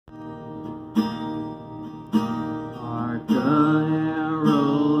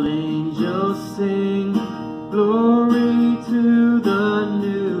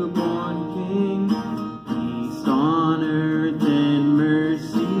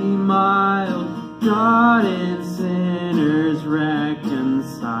God and sinners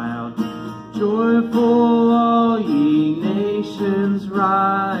reconciled. Joyful all ye nations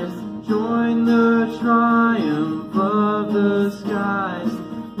rise, join the triumph of the skies.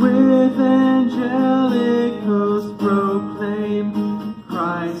 With angelic hosts proclaim,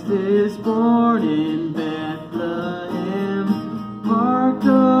 Christ is born in Bethlehem. Hark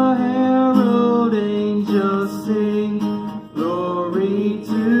the herald angels sing, glory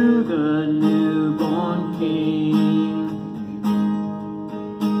to the newborn King.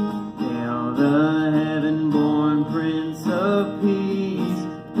 Hail the heaven-born Prince of Peace,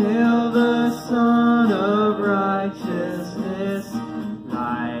 hail the Son of Righteousness.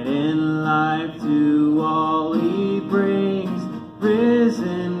 Light and life to all he brings,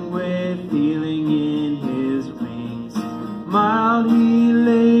 risen with healing in his wings. Mild he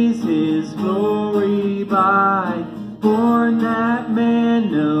lays his glory by, born that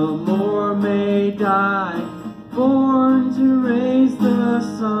man no more may die. Born to raise the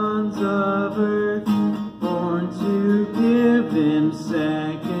sons of earth, born to give them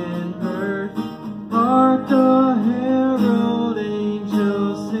second birth. Hark the herald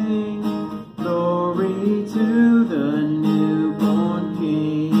angels sing, glory to the newborn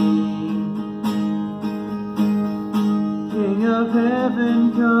King. King of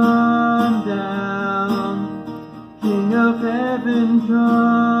heaven, come down. King of heaven,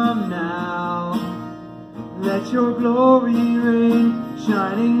 come now. Let your glory reign,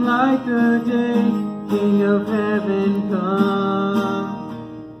 shining like the day. King of heaven, come.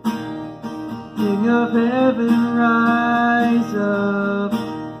 King of heaven, rise up.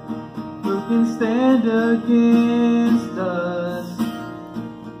 Who can stand against us?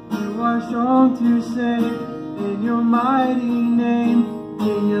 You are strong to save, in your mighty name.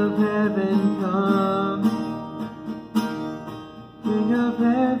 King of heaven, come. King of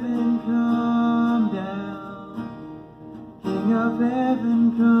heaven, come down. King of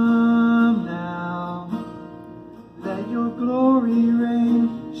heaven, come now. Let your glory reign,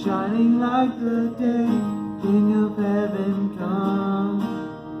 shining like the day. King of heaven, come.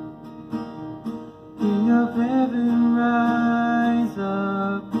 King of heaven, rise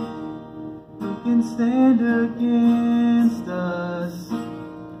up. Who can stand against us?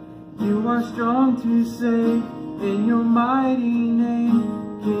 You are strong to save, in your mighty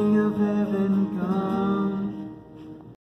name. King of heaven,